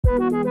Good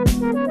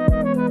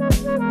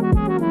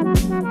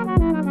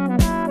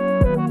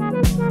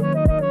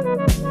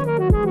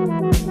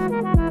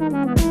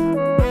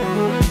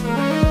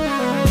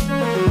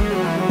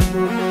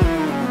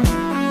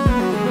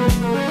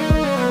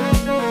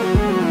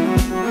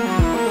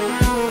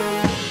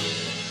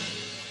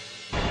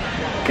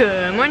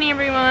morning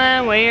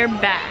everyone, we're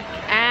back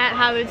at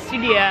Hollywood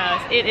Studios.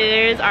 It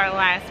is our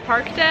last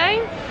park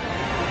day.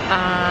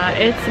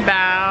 It's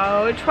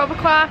about 12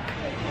 o'clock.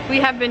 We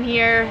have been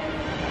here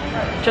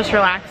just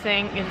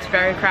relaxing. It's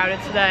very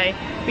crowded today.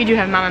 We do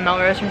have Mama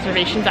Melrose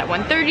reservations at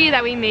 1:30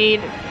 that we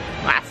made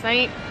last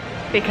night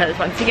because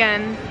once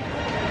again,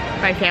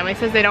 my family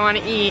says they don't want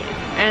to eat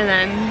and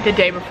then the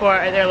day before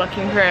they're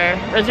looking for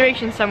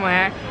reservations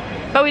somewhere.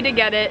 But we did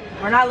get it.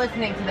 We're not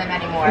listening to them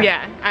anymore.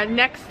 Yeah,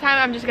 next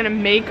time I'm just gonna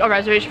make a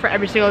reservation for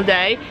every single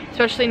day,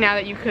 especially now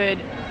that you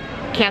could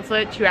cancel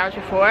it 2 hours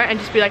before and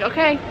just be like,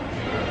 okay,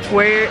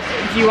 where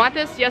do you want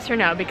this, yes or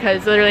no?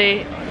 Because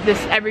literally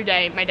this every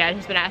day my dad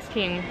has been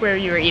asking where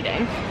you were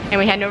eating and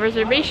we had no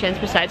reservations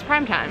besides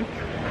prime time.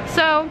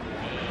 So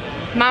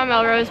Mama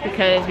Melrose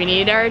because we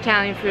need our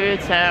Italian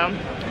food, so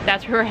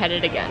that's where we're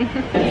headed again.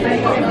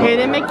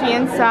 Hidden Mickey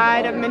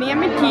inside of Minnie and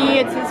Mickey.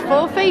 It's his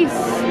full face.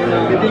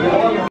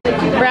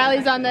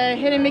 Bradley's on the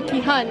Hidden Mickey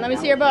hunt. Let me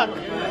see your book.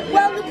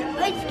 Well,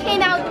 it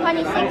came out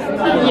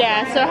 2016.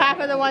 Yeah, so half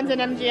of the ones in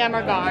MGM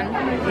are gone.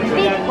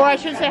 Or I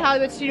should say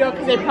Hollywood Studio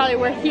because they probably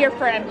were here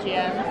for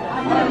MGM.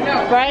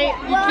 Right?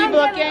 You keep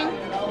looking.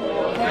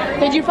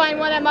 Did you find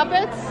one at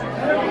Muppets?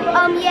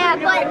 Yeah,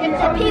 but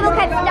the people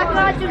kept stuck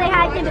on, so they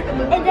had to take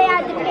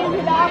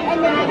it off,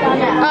 and then I got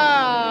it.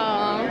 Oh.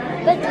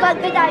 But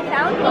I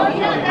found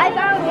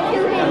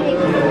two Hidden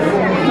Mickeys.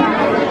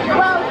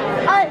 Well,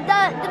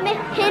 the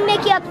Hidden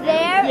Mickey up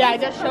there. Yeah, I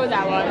just showed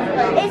that one.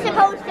 It's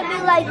supposed to be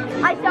like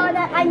I saw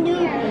that I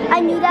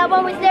knew that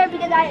one was there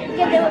because I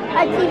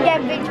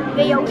TPM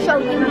video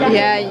showed you that.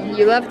 Yeah,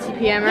 you love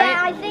TPM, right?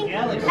 Yeah, I think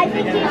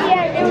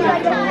TPM. It was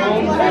like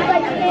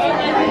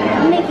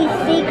Mickey's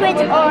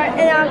Secrets, or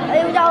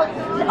it was all.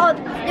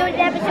 There was an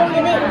episode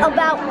of it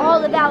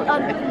all about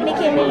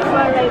Mickey and Minnie's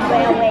Runaway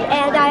Railway,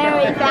 and I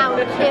already found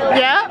it too.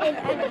 Yeah.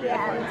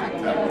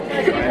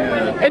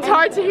 It's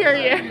hard to hear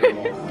you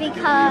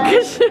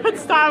because she would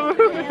stop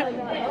moving.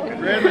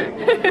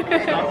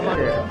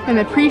 And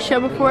the pre-show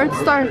before it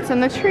starts,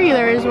 and the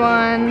trailer is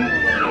one.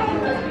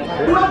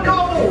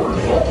 Welcome!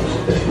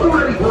 We're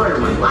ready for a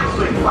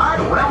relaxing ride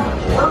around the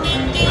park.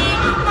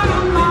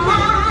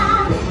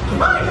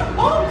 Hi,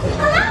 folks!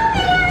 Hello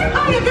there!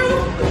 How you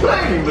doing?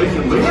 Hey, Mickey,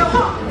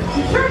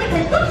 you sure you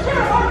can go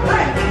there or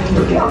back?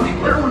 The park's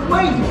clear with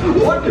me.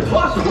 What could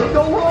possibly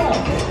go wrong?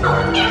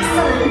 Oh,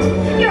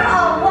 excellent! You're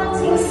all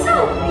waltzing so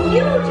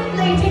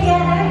beautifully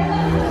together.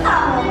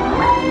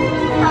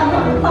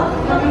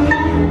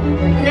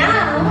 Now,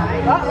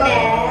 let's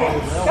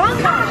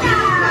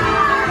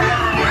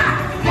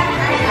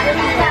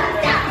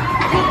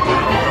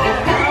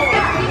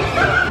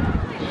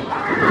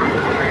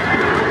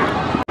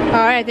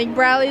Alright, I think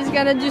Bradley's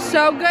gonna do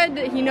so good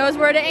that he knows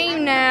where to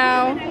aim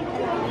now. Whoa!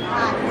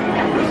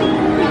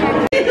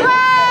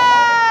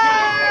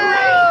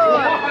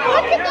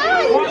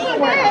 Look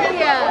at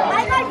that! I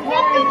got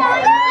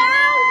 59,000!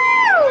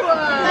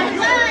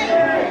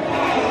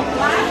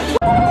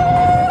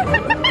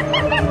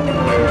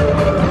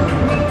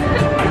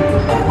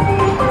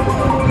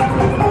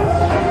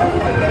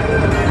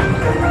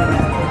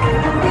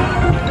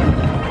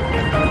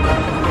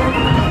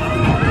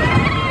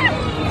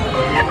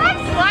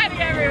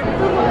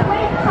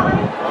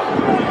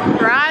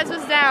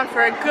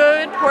 For a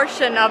good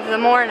portion of the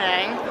morning,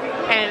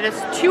 and it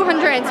is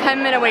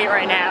 210-minute wait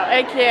right now,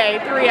 aka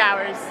 3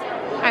 hours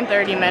and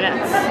 30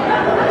 minutes.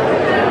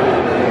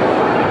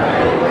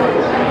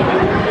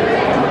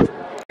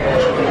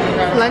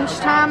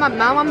 Lunchtime at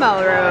Mama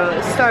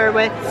Melrose. Started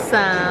with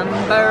some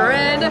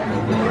bread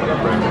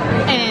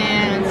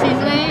and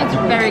seasoning. It's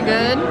very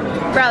good.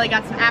 Bradley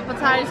got some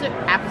appetizers.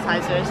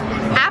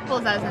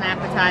 Apples as an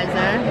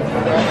appetizer.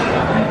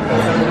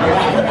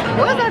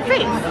 What was that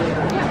face?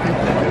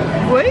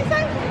 What did you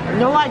say?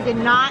 No, I did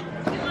not.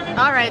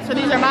 Alright, so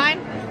these are mine?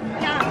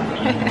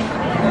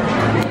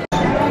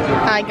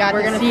 I got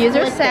the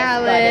Caesar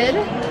salad.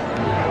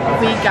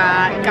 We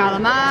got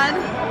galamad,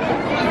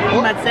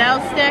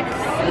 mozzarella sticks,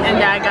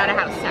 and I got a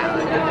house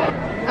salad.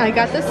 I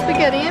got the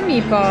spaghetti and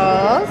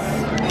meatballs.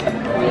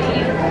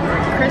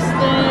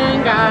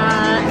 Kristen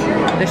got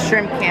The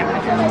shrimp camp.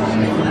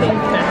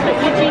 that's what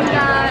Eugene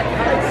got.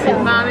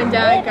 And Mom and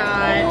Dad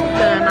got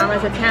the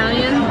Mama's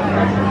Italian.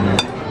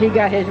 He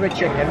got his with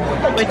chicken.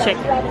 With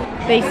chicken.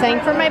 They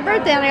sang for my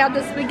birthday and I got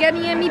the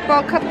spaghetti and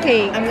meatball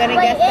cupcake. I'm gonna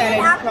guess that is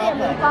chocolate.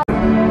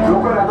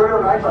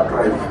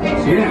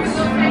 Yes,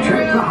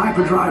 check the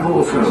hyperdrive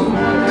also.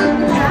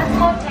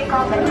 Transport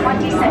takeoff in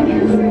 20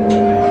 seconds.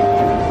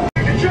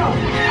 Jump!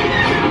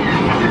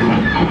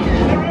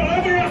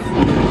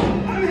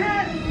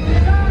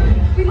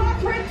 We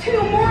lost Red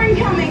 2, more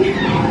incoming.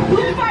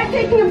 Blue 5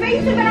 taking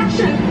evasive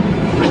action.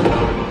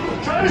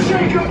 Try to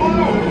shake your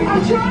balloon!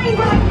 I'm trying,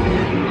 but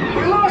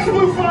We lost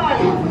Blue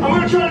 5! I'm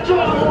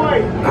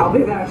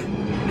Copy that.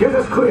 Get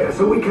us clear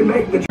so we can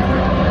make the...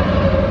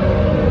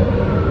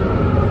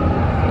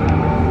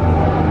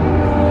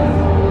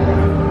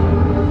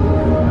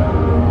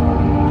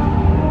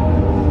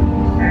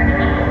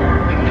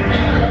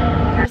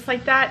 Just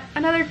like that,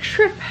 another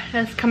trip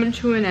has come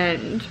to an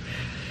end.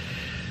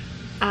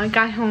 I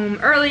got home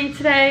early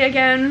today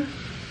again.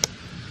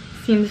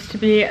 Seems to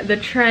be the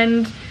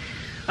trend.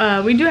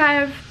 We do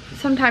have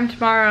some time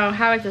tomorrow.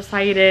 Haven't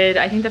decided.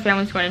 I think the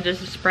family's going to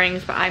Disney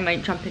Springs, but I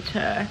might jump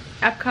into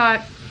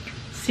Epcot,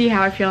 see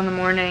how I feel in the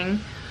morning.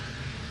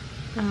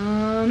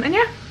 And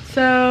yeah,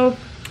 so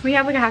we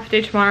have like a half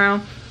day tomorrow,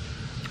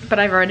 but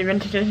I've already been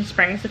to Disney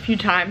Springs a few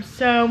times,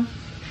 so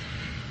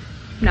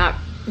not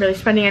really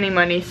spending any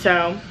money.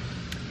 So,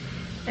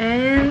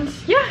 and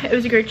yeah, it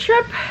was a great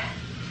trip. I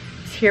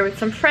was here with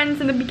some friends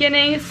in the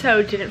beginning,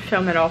 so didn't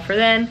film at all for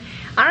then.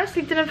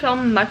 Honestly, didn't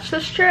film much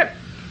this trip.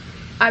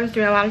 I was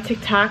doing a lot of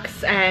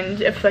TikToks,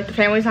 and if like the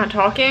family's not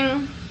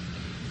talking,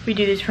 we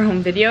do these for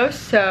home videos,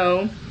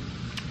 so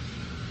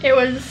it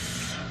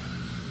was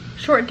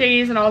short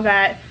days and all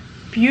that.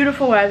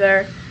 Beautiful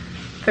weather.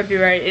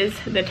 February is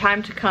the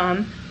time to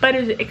come, but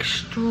it is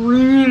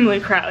extremely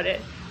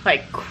crowded,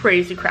 like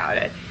crazy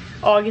crowded.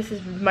 August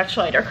is much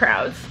lighter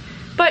crowds,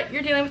 but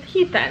you're dealing with the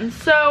heat then,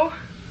 so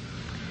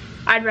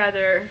I'd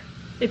rather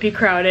it be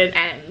crowded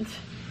and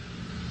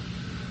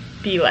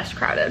be less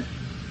crowded.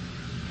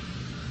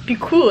 Be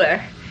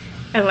cooler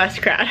and less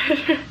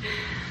crowded.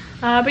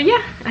 But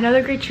yeah,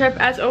 another great trip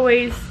as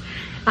always.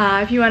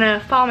 If you want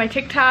to follow my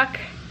TikTok,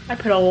 I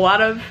put a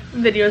lot of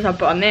videos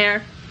up on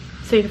there,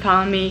 so you can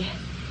follow me.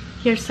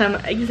 Here's some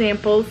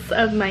examples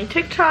of my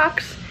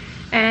TikToks,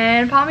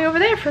 and follow me over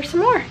there for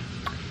some more.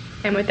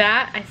 And with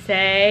that, I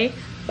say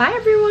bye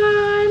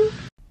everyone.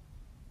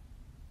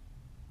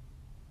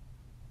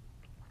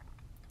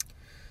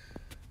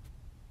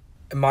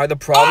 Am I the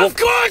problem? Of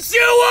course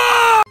you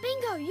are!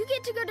 Bingo, you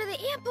get to go to the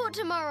airport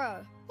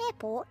tomorrow.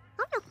 Airport?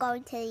 I'm not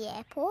going to the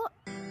airport.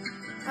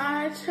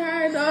 I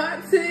try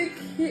not to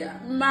keep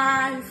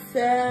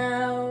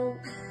myself.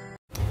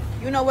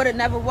 You know what it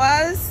never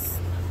was?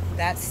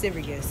 That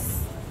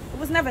serious. It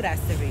was never that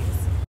serious.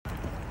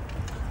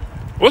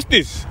 What's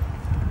this?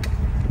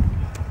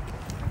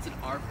 It's an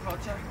art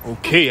project.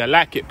 Okay, I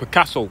like it.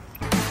 Picasso.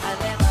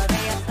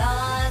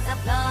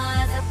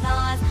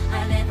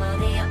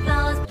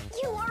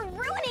 You are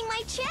ruining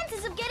my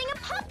chances of getting a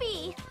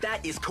puppy.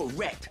 That is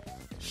correct,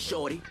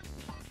 shorty.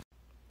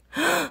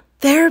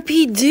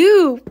 Therapy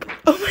dupe!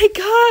 Oh my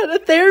god,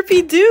 a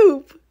therapy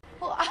dupe!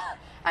 Well,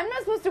 I'm not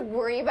supposed to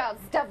worry about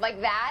stuff like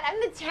that. I'm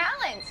the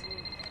talent.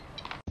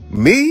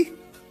 Me?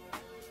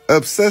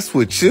 Obsessed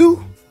with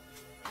you?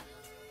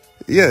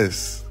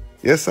 Yes.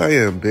 Yes, I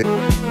am,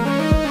 bitch.